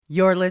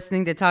You're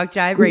listening to Talk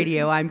Jive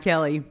Radio. I'm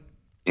Kelly.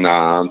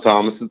 Nah, I'm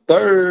Thomas the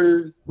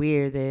Third.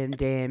 We're them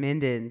damn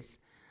Indians.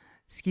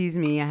 Excuse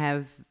me, I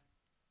have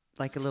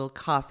like a little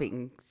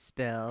coughing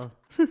spell.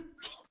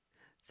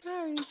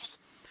 Sorry.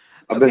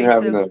 I've been Okay,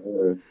 having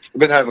so I've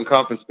been having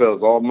coughing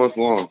spells all month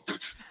long.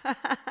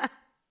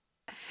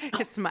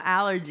 it's my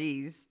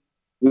allergies.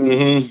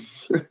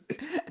 Mm-hmm.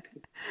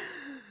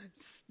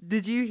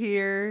 Did you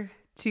hear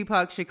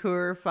Tupac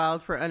Shakur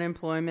filed for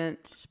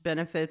unemployment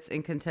benefits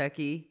in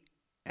Kentucky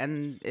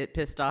and it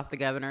pissed off the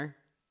governor?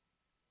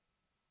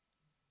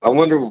 I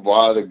wonder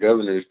why the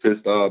governor's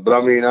pissed off. But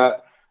I mean,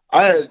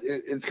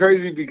 it's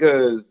crazy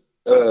because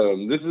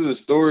this is a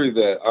story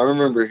that I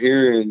remember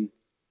hearing.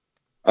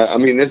 I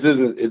mean, it's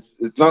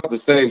not the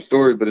same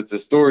story, but it's a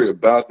story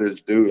about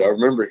this dude. I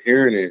remember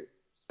hearing it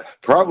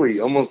probably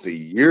almost a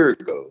year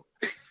ago,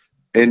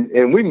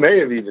 and we may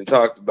have even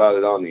talked about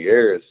it on the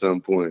air at some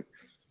point.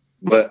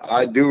 But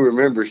I do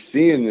remember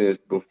seeing this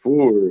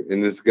before,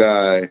 and this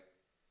guy,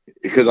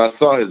 because I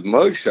saw his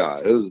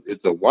mugshot.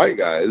 It's a white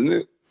guy, isn't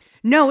it?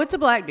 No, it's a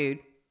black dude.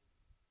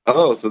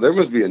 Oh, so there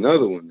must be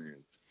another one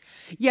then.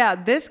 Yeah,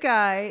 this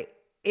guy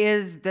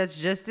that's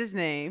just his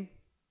name.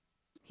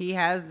 He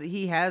has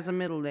a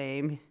middle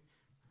name.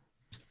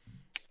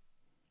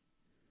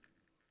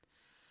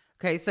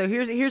 Okay, so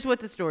here's what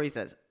the story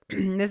says.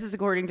 This is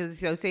according to the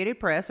Associated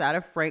Press out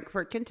of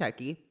Frankfort,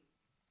 Kentucky.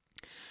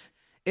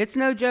 It's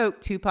no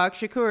joke. Tupac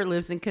Shakur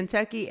lives in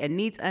Kentucky and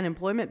needs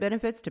unemployment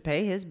benefits to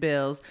pay his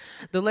bills.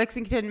 The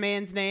Lexington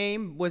man's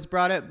name was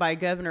brought up by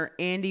Governor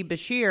Andy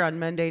Beshear on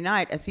Monday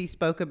night as he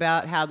spoke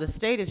about how the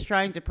state is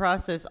trying to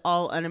process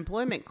all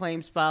unemployment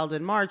claims filed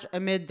in March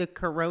amid the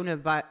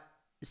coronavirus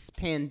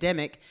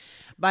pandemic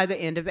by the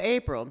end of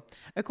April.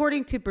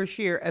 According to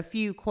Beshear, a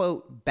few,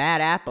 quote, bad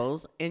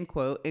apples, end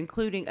quote,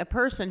 including a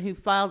person who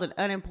filed an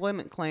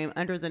unemployment claim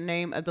under the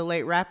name of the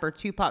late rapper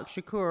Tupac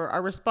Shakur,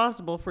 are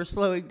responsible for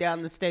slowing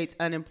down the state's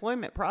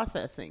unemployment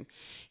processing.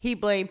 He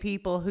blamed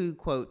people who,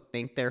 quote,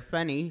 think they're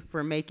funny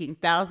for making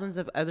thousands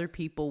of other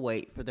people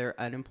wait for their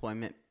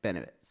unemployment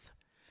benefits.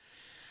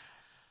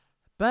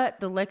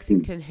 But the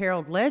Lexington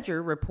Herald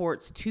Ledger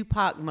reports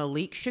Tupac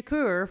Malik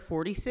Shakur,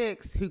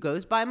 46, who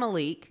goes by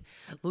Malik,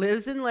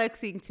 lives in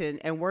Lexington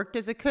and worked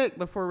as a cook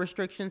before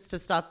restrictions to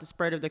stop the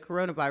spread of the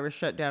coronavirus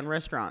shut down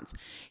restaurants.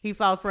 He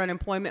filed for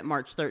unemployment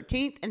March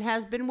 13th and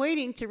has been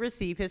waiting to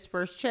receive his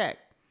first check.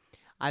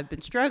 I've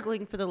been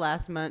struggling for the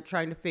last month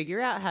trying to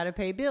figure out how to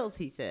pay bills,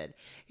 he said.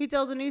 He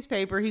told the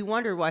newspaper he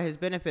wondered why his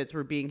benefits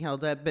were being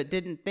held up, but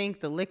didn't think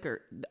the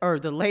labor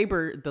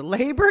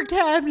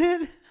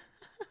cabinet...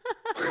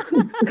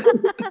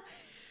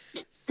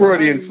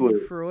 Freudian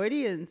slip.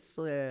 Freudian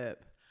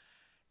slip.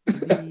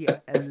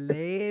 The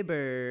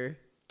labor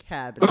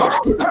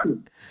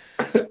cabinet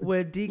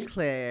would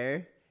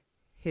declare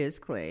his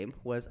claim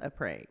was a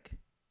prank.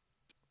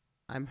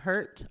 I'm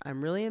hurt,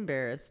 I'm really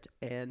embarrassed,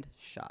 and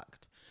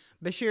shocked.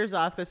 Beshear's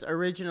office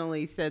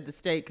originally said the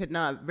state could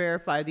not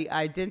verify the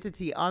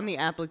identity on the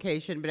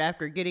application, but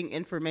after getting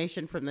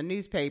information from the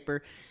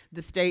newspaper,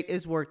 the state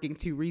is working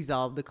to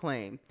resolve the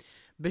claim.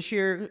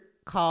 Beshear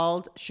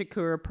called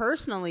Shakur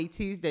personally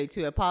Tuesday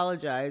to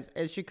apologize,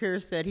 as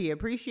Shakur said he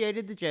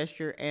appreciated the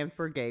gesture and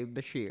forgave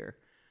Beshear.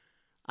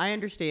 I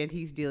understand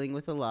he's dealing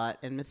with a lot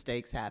and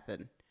mistakes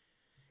happen.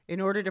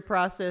 In order to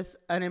process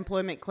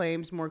unemployment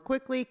claims more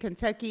quickly,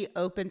 Kentucky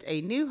opened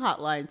a new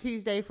hotline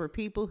Tuesday for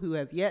people who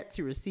have yet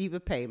to receive a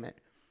payment.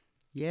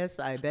 Yes,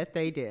 I bet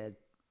they did.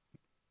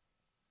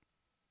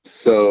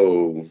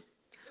 So,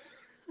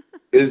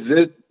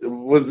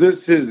 was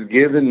this his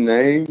given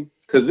name?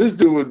 Because this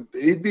dude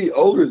he'd be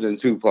older than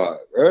Tupac,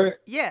 right?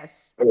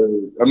 Yes.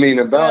 I mean,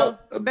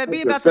 about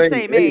the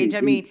same age.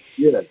 I mean,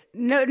 yeah.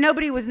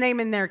 Nobody was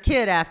naming their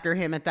kid after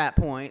him at that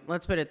point.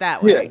 Let's put it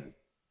that way.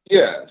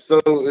 Yeah.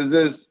 So is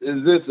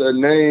this a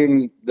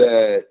name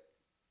that?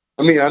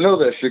 I mean, I know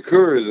that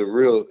Shakur is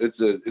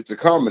it's a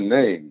common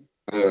name.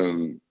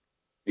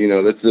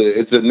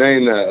 It's a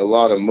name that a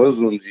lot of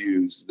Muslims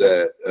use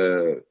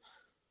that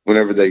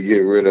whenever they get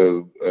rid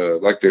of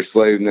like their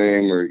slave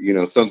name or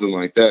something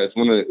like that.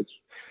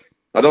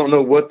 I don't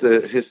know what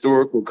the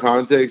historical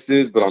context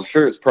is, but I'm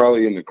sure it's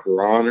probably in the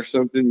Quran or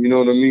something. You know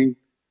what I mean?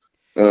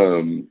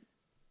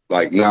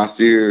 Like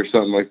Nasir or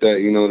something like that.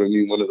 You know what I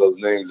mean? One of those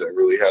names that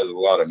really has a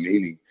lot of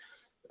meaning.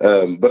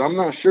 But I'm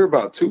not sure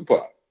about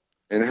Tupac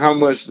and how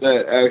much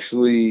that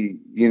actually,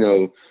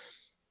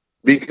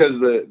 because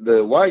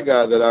the white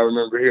guy that I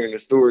remember hearing a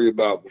story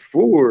about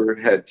before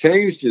had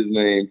changed his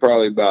name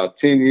probably about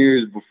 10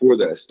 years before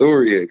that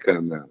story had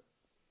come out.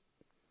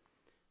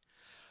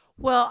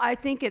 Well, I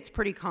think it's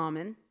pretty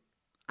common.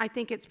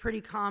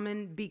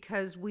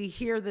 Because we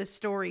hear this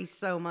story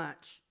so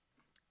much.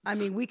 I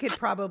mean, we could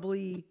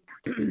probably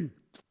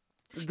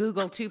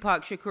Google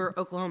Tupac Shakur,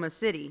 Oklahoma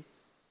City.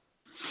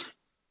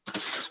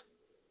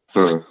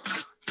 Huh.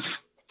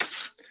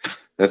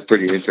 That's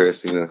pretty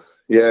interesting, though.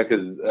 Yeah,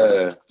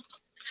 because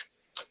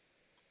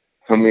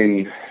I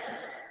mean,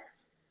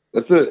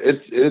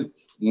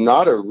 it's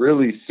not a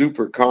really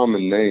super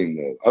common name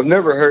though. I've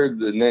never heard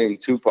the name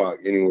Tupac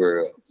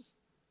anywhere else.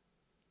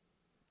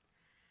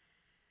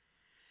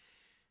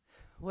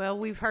 Well,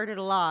 we've heard it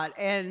a lot.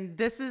 And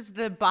this is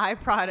the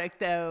byproduct,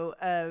 though,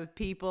 of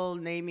people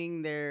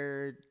naming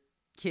their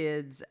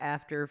kids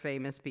after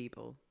famous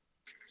people.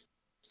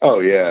 Oh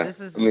yeah, I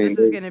This mean,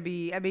 is going to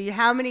be, I mean,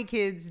 how many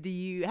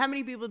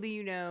people do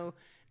you know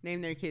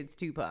name their kids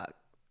Tupac?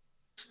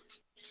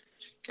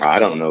 I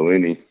don't know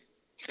any.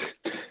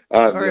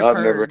 Or have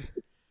I've never. heard?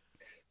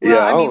 Well,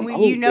 Yeah, I mean, I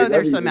you don't know think I've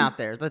there's some even. out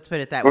there. Let's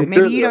put it that way. I'm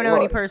Maybe sure you there don't know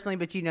any are. personally,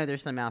 but you know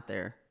there's some out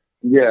there.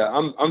 Yeah,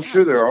 I'm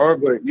sure there are,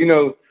 but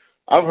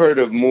I've heard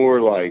of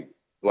more like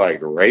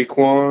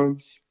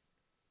Raekwons,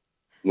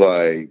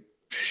 like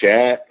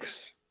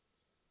Shaqs,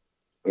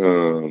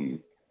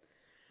 um,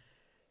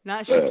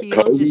 Not Shaquille, just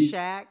Kobe.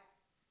 Shaq.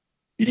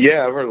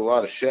 Yeah, I've heard a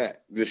lot of Shaq,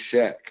 just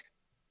Shaq.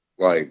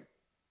 Like,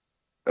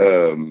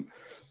 um,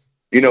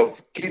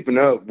 keeping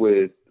up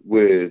with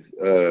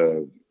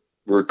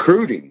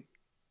recruiting,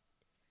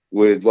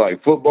 with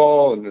like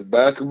football and the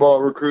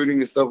basketball recruiting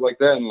and stuff like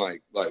that, and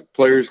like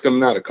players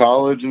coming out of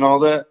college and all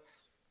that.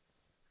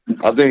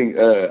 I think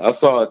I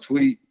saw a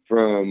tweet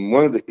from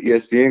one of the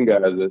ESPN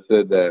guys that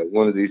said that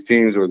one of these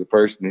teams were the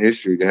first in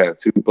history to have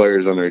two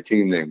players on their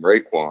team named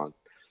Raekwon,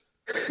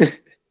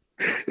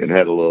 and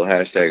had a little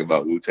hashtag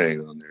about Wu Tang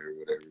on there or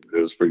whatever.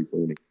 It was pretty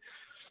funny.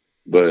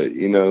 But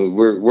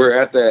we're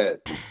at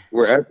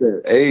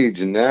that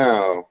age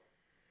now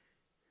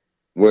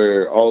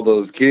where all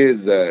those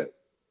kids that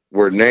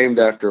were named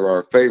after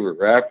our favorite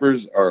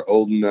rappers are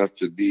old enough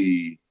to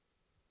be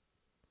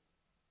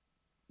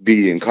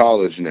in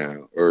college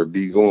now or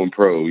be going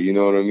pro. You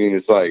know what I mean?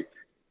 It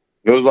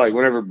was like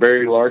whenever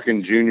Barry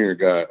Larkin Jr.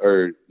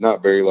 or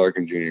not Barry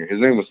Larkin Jr. His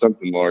name was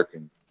something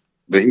Larkin,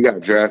 but he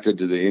got drafted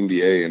to the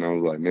NBA, and I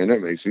was like, man,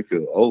 that makes me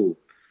feel old.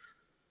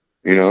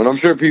 And I'm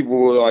sure people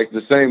were like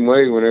the same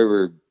way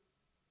whenever,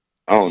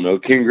 I don't know,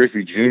 King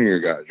Griffey Jr.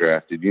 got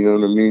drafted. You know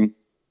what I mean?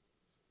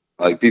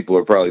 Like people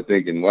are probably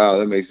thinking, wow,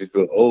 that makes me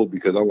feel old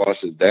because I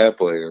watched his dad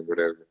play or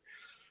whatever.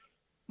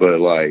 But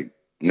like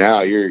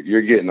now you're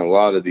getting a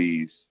lot of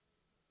these,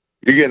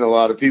 you're getting a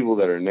lot of people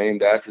that are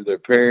named after their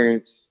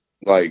parents,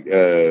 like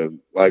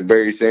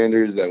Barry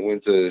Sanders that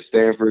went to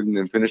Stanford and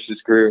then finished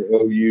his career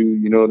at OU.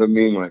 You know what I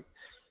mean? Like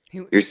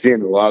you're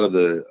seeing a lot of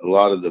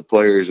the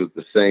players with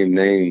the same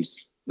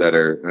names that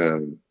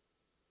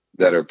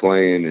are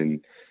playing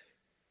and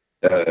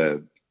uh,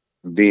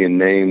 being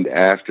named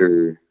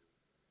after,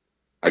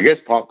 I guess,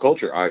 pop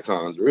culture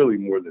icons, really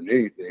more than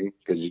anything,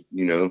 because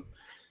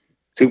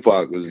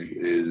Tupac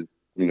is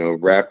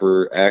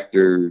rapper,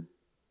 actor,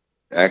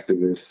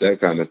 activist, that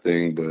kind of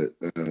thing. But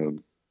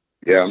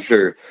yeah,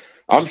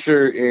 I'm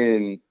sure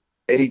in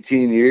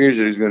 18 years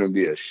there's going to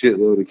be a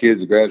shitload of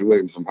kids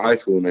graduating from high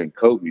school named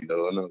Kobe.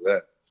 Though I know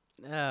that.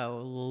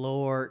 Oh,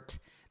 Lord.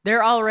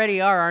 There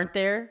already are, aren't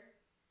there?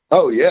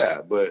 Oh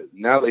yeah, but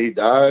now that he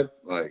died,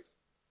 like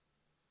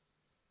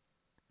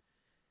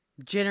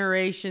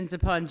Generations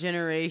upon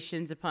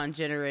generations upon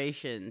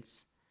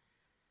generations.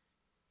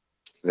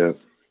 yeah,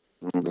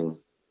 I don't know.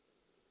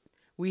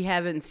 We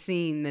haven't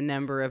seen the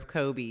number of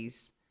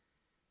Kobe's.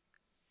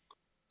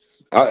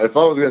 If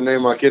I was going to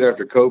name my kid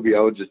after Kobe, I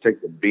would just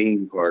take the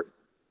Bean part.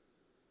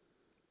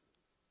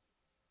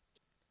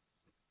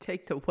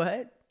 Take the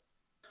what?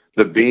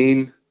 The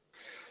Bean.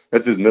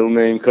 That's his middle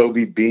name,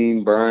 Kobe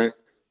Bean Bryant.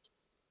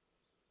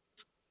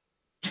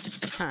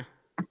 Huh.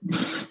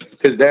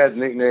 His dad's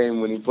nickname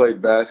when he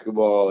played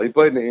basketball, he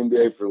played in the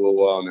NBA for a little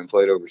while and then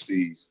played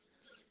overseas.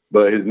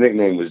 But his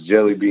nickname was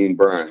Jelly Bean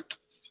Bryant.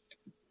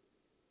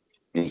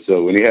 And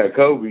so when he had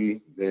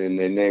Kobe, then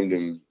they named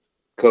him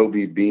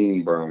Kobe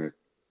Bean Bryant.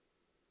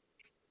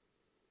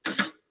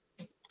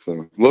 So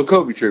a little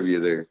Kobe trivia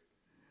there.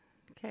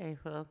 Okay,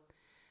 well,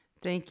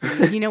 thank you.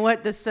 You know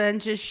what? The sun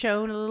just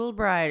shone a little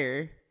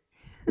brighter.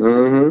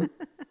 Uh-huh.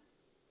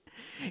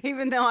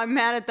 Even though I'm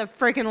mad at the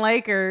freaking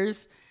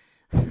Lakers.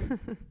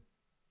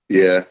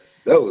 Yeah,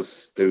 that was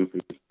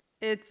stupid.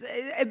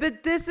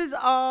 But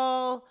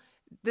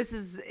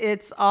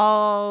it's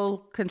all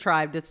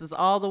contrived. This is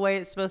all the way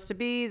it's supposed to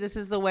be. This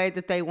is the way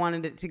that they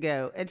wanted it to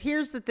go. And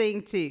here's the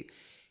thing too.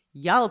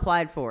 Y'all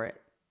applied for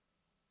it.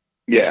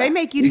 Yeah. They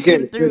make you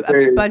jump through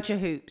a bunch of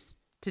hoops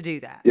to do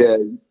that. Yeah,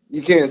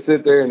 you can't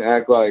sit there and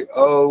act like,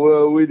 oh,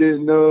 well, we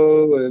didn't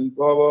know and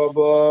blah, blah,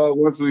 blah.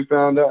 Once we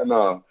found out,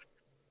 no.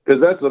 Because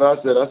that's what I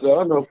said. I said,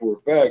 I know for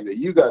a fact that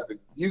you got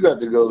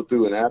to go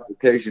through an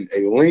application,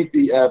 a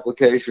lengthy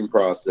application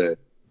process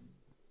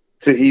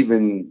to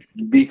even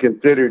be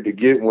considered to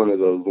get one of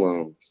those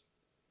loans.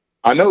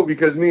 I know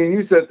because me and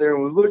you sat there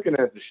and was looking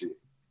at the shit.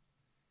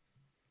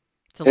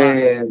 It's a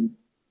lot.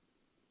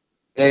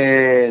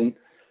 And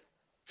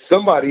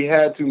somebody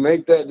had to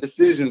make that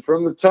decision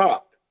from the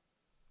top.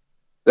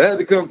 That had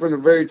to come from the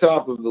very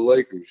top of the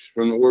Lakers,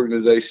 from the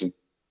organization,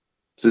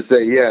 to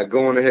say, yeah,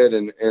 going ahead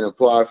and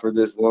apply for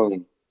this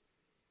loan.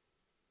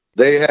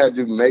 They had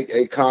to make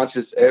a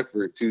conscious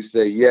effort to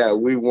say, yeah,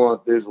 we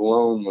want this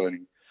loan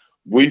money.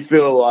 We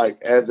feel like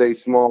as a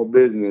small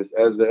business,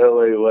 as the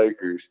LA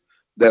Lakers,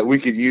 that we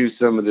could use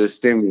some of this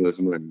stimulus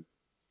money.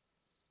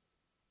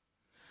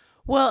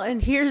 Well,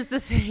 and here's the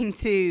thing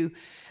too.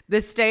 The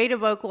state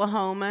of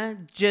Oklahoma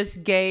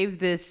just gave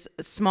this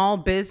small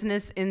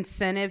business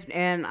incentive,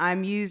 and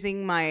I'm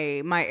using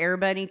my Air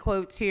Bunny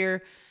quotes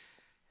here.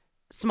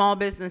 Small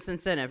business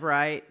incentive,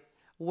 right?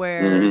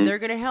 Where they're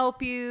going to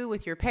help you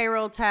with your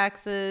payroll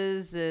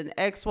taxes and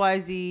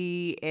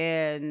XYZ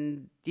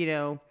and,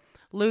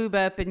 lube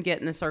up and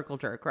get in the circle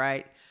jerk,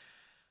 right?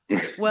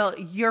 Well,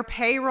 your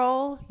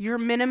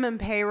minimum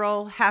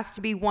payroll has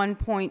to be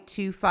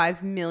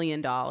 $1.25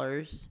 million.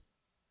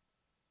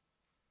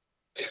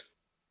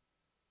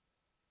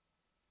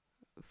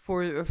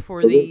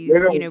 For these,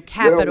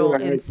 capital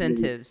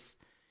incentives.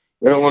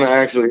 They don't want to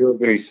actually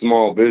help any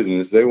small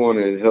business. They want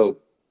to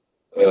help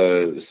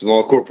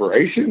small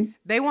corporation.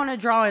 They want to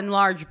draw in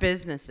large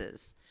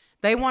businesses.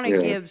 They want to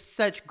give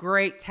such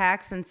great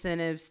tax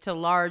incentives to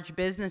large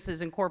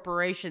businesses and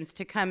corporations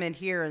to come in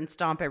here and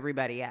stomp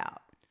everybody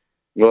out.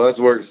 Well, that's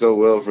worked so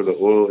well for the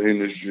oil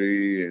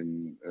industry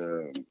and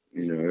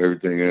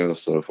everything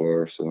else so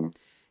far. So.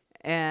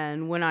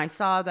 And when I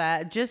saw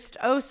that, just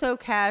so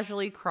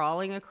casually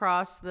crawling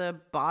across the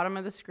bottom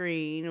of the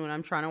screen when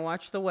I'm trying to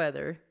watch the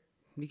weather,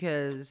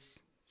 because,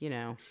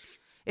 it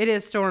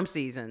is storm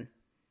season.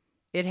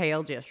 It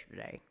hailed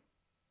yesterday.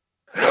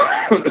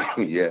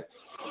 Yeah.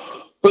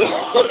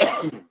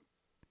 Did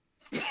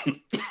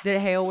it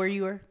hail where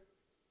you were?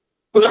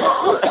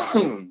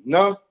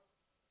 No.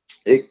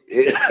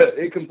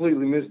 It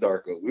completely missed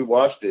Darko. We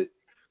watched it.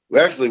 We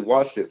actually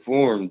watched it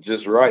form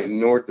just right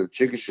north of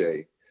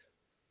Chickasha.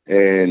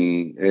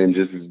 And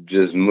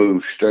just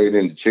moved straight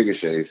into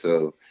Chickasha.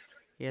 So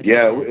yes,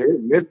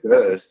 it missed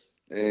us,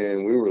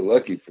 and we were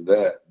lucky for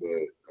that. But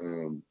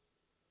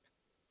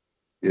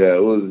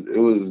it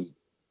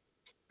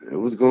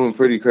was going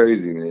pretty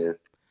crazy, man.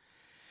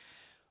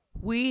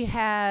 We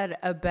had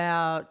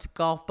about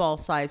golf ball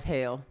size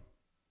hail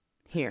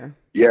here.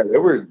 Yeah,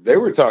 they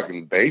were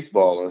talking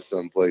baseball in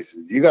some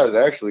places. You guys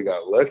actually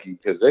got lucky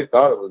because they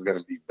thought it was going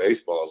to be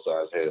baseball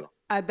size hail.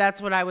 That's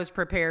what I was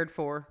prepared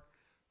for.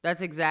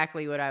 That's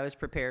exactly what I was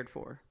prepared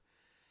for.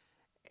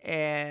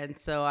 And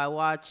so I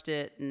watched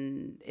it,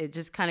 and it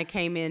just kind of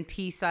came in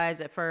pea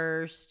size at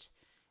first,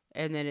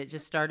 and then it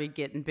just started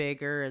getting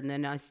bigger, and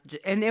then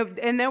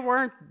and there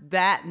weren't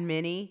that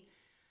many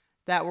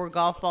that were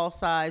golf ball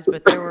size,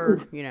 but there were,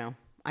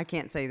 I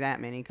can't say that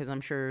many because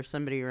I'm sure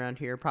somebody around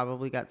here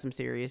probably got some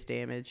serious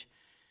damage.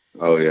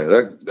 Oh yeah,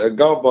 that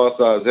golf ball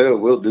size hail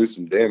will do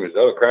some damage.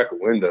 That'll crack a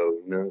window,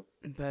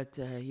 But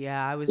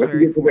I was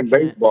very fortunate.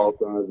 Baseball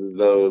sizes,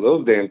 though,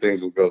 those damn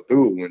things will go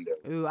through a window.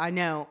 Ooh, I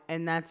know,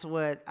 and that's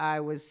what I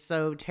was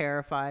so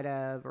terrified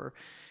of, or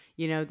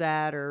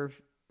that, or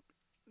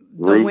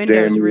the Roof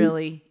windows damage.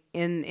 really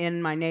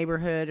in my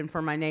neighborhood and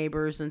for my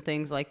neighbors and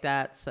things like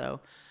that.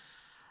 So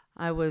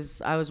I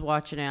was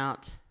watching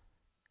out,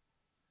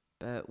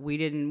 but we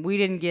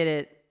didn't get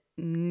it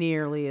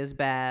nearly as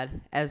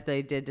bad as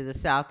they did to the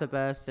south of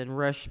us in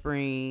Rush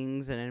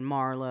Springs and in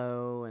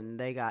Marlow, and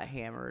they got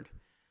hammered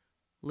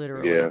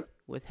literally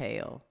with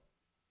hail.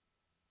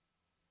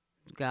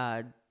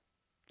 God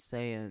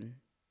saying,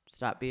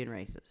 stop being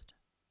racist.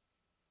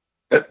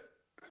 And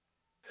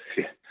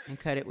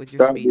cut it with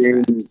your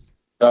speed traps.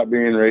 Stop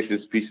being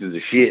racist pieces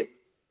of shit.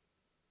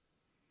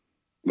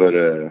 But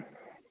I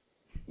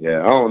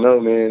don't know,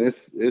 man.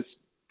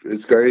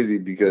 It's crazy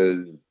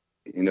because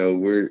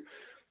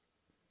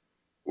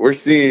we're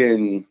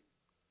seeing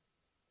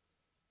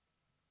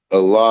a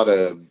lot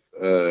of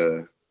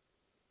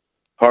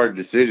hard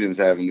decisions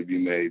having to be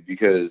made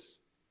because,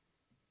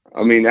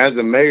 I mean, as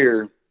a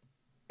mayor,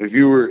 if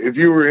you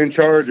were in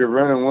charge of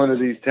running one of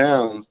these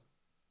towns,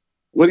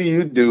 what do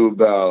you do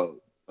about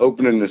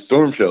opening the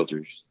storm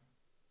shelters?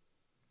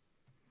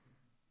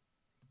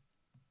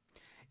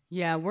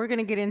 Yeah, we're going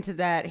to get into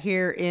that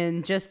here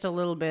in just a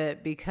little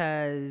bit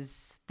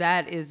because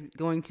that is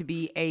going to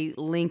be a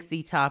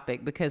lengthy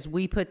topic because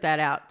we put that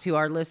out to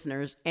our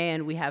listeners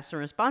and we have some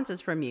responses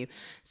from you.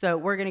 So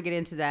we're going to get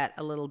into that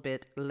a little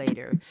bit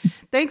later.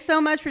 Thanks so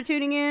much for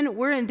tuning in.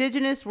 We're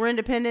Indigenous, we're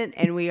independent,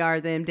 and we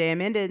are them damn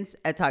Indians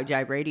at Talk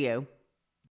Jive Radio.